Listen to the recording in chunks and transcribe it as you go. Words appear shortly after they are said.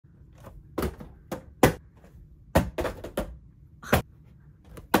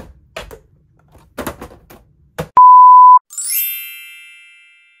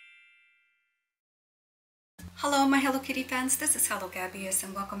Hello my Hello Kitty fans, this is Hello Gabby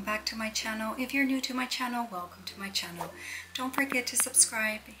and welcome back to my channel. If you're new to my channel, welcome to my channel. Don't forget to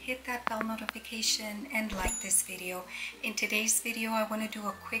subscribe, hit that bell notification and like this video. In today's video I want to do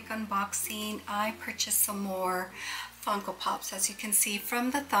a quick unboxing. I purchased some more Funko Pops. As you can see from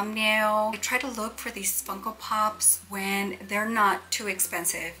the thumbnail, I try to look for these Funko Pops when they're not too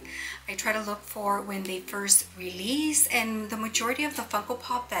expensive. I try to look for when they first release, and the majority of the Funko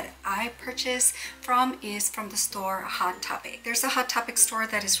Pop that I purchase from is from the store HotTopic. There's a HotTopic store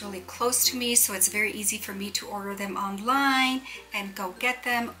that is really close to me, so it's very easy for me to order them online and go get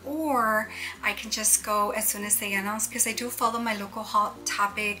them, or I can just go as soon as they announce, because I do follow my local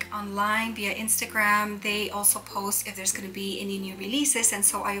HotTopic online via Instagram. They also post if there's going to be any new releases, and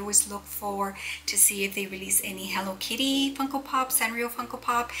so I always look for to see if they release any Hello Kitty Funko Pop, Sanrio Funko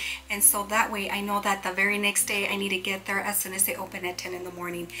Pop, and so that way I know that the very next day I need to get there as soon as they open at 10 in the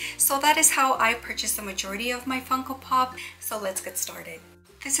morning. So that is how I purchase the majority of my Funko Pop. So let's get started.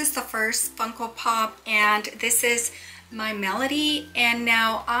 This is the first Funko Pop, and this is My Melody, and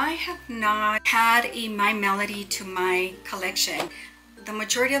now I have not had a My Melody to my collection. The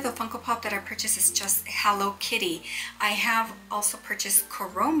majority of the Funko Pop that I purchased is just Hello Kitty. I have also purchased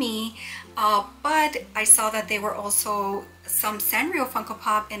Kuromi, but I saw that they were also some Sanrio Funko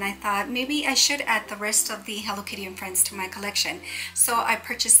Pop, and I thought maybe I should add the rest of the Hello Kitty and Friends to my collection. So I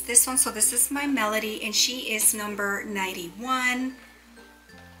purchased this one. So this is My Melody, and she is number 91.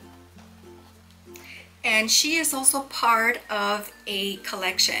 And she is also part of a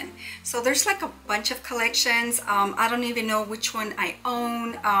collection. So there's like a bunch of collections. I don't even know which one I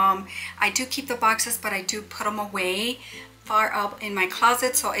own. I do keep the boxes, but I do put them away far up in my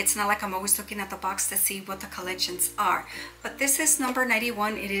closet, so it's not like I'm always looking at the box to see what the collections are. But this is number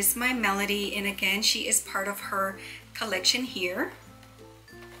 91. It is My Melody, and again, she is part of her collection here.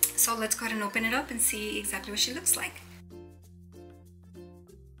 So let's go ahead and open it up and see exactly what she looks like.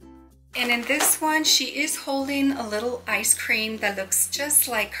 And in this one, she is holding a little ice cream that looks just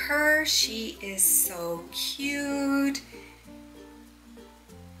like her. She is so cute.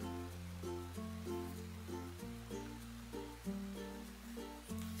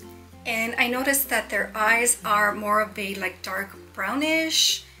 And I noticed that their eyes are more of a like dark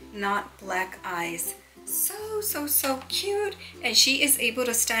brownish, not black eyes. So cute. And she is able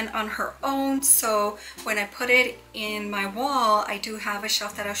to stand on her own, so when I put it in my wall, I do have a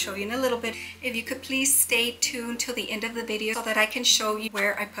shelf that I'll show you in a little bit. If you could please stay tuned till the end of the video so that I can show you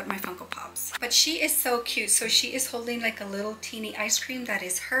where I put my Funko Pops. But she is so cute. So she is holding like a little teeny ice cream that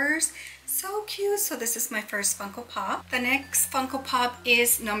is hers. So cute. So this is my first Funko Pop. The next Funko Pop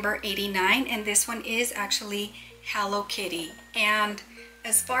is number 89, and this one is actually Hello Kitty. And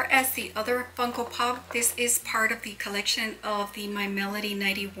as far as the other Funko Pop, this is part of the collection of the My Melody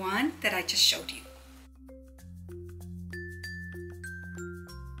 91 that I just showed you.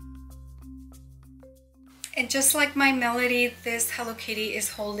 And just like My Melody, this Hello Kitty is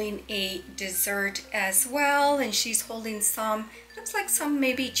holding a dessert as well, and she's holding some, looks like some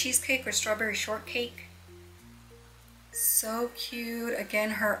maybe cheesecake or strawberry shortcake. So cute.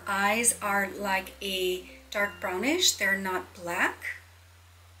 Again, her eyes are like a dark brownish, they're not black.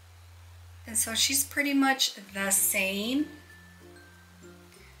 And so she's pretty much the same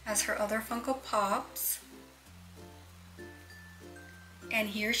as her other Funko Pops. And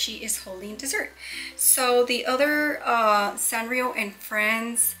here she is holding dessert. So the other Sanrio and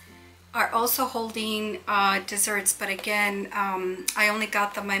Friends are also holding desserts, but again, I only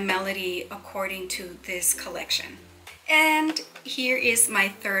got the My Melody according to this collection. And here is my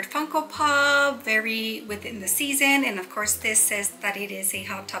third Funko Pop, very within the season, and of course this says that it is a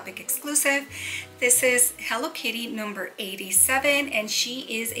HotTopic exclusive. This is Hello Kitty number 87, and she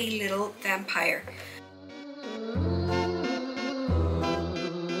is a little vampire.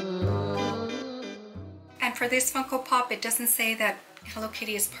 And for this Funko Pop, it doesn't say that Hello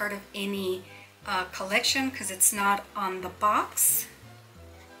Kitty is part of any collection because it's not on the box.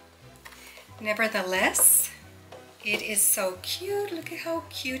 Nevertheless, it is so cute. Look at how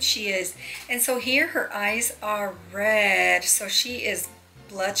cute she is. And so here her eyes are red. So she is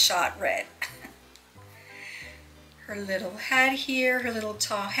bloodshot red. Her little hat here, her little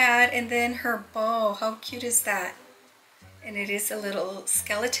tall hat, and then her bow. How cute is that? And it is a little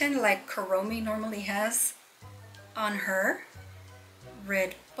skeleton like Kuromi normally has on her.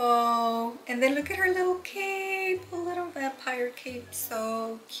 Red bow. And then look at her little cape, a little vampire cape.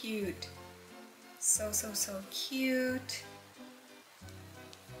 So cute. So cute.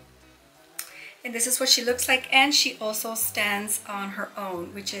 And this is what she looks like, and she also stands on her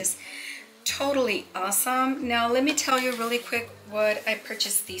own, which is totally awesome. Now let me tell you really quick what I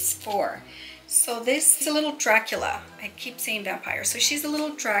purchased these for. So this is a little Dracula. I keep saying vampire. So she's a little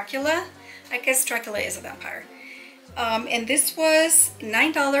Dracula. I guess Dracula is a vampire. And this was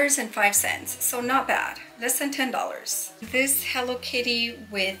 $9.05. So not bad. Less than $10. This Hello Kitty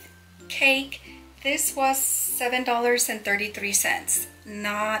with cake. This was $7.33.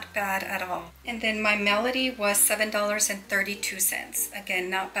 Not bad at all. And then my Melody was $7.32. Again,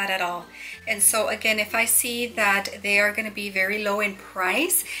 not bad at all. And so again, if I see that they are going to be very low in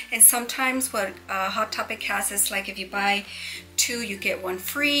price, and sometimes what Hot Topic has is like if you buy 2 you get 1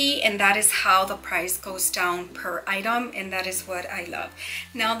 free, and that is how the price goes down per item, and that is what I love.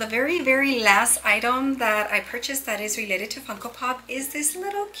 Now the very last item that I purchased that is related to Funko Pop is this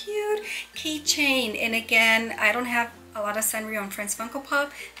little cute keychain. And again, I don't have a lot of Sanrio and Friends Funko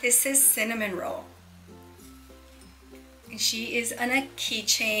Pop. This is Cinnamon Roll. And she is on a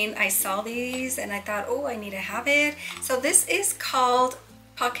keychain. I saw these and I thought, oh, I need to have it. So this is called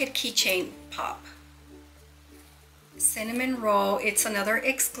Pocket Keychain Pop. Cinnamon Roll. It's another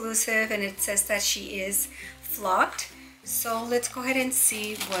exclusive, and it says that she is flocked. So let's go ahead and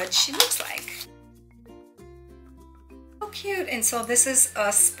see what she looks like. Cute. And so this is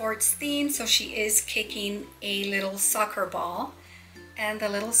a sports theme, so she is kicking a little soccer ball, and the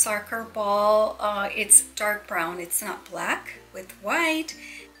little soccer ball it's dark brown, it's not black with white,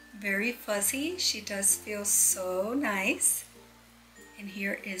 very fuzzy. She does feel so nice. And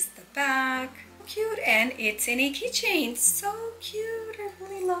here is the back. Cute, and it's in a keychain. So cute. I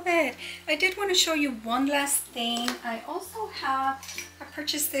really love it. I did want to show you one last thing. I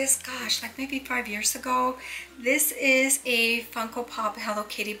purchased this, gosh, like maybe 5 years ago. This is a Funko Pop Hello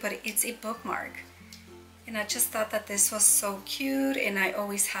Kitty, but it's a bookmark. And I just thought that this was so cute, and I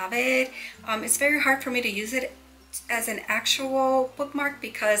always have it. It's very hard for me to use it as an actual bookmark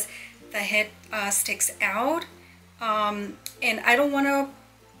because the head sticks out. And I don't want to,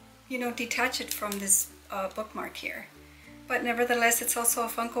 you know, detach it from this bookmark here. But nevertheless, it's also a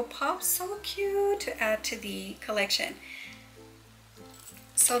Funko Pop. So cute to add to the collection.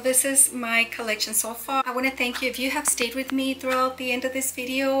 So this is my collection so far. I want to thank you. If you have stayed with me throughout the end of this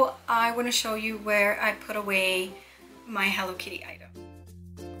video, I want to show you where I put away my Hello Kitty item.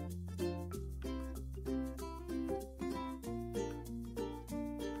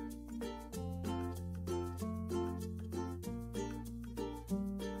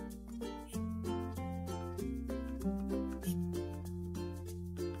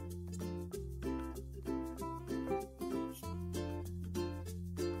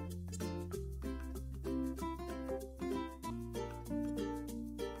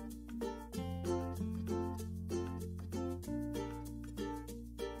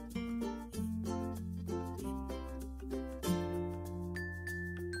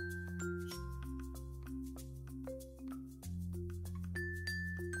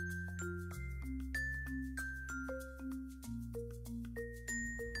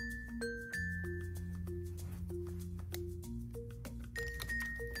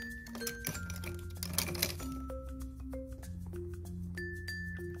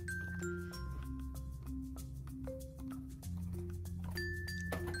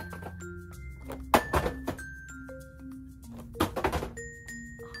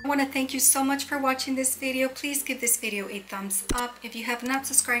 I want to thank you so much for watching this video. Please give this video a thumbs up. If you have not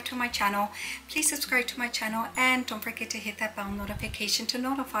subscribed to my channel, please subscribe to my channel, and don't forget to hit that bell notification to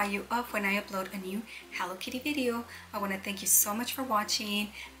notify you of when I upload a new Hello Kitty video. I want to thank you so much for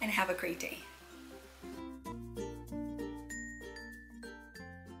watching, and have a great day.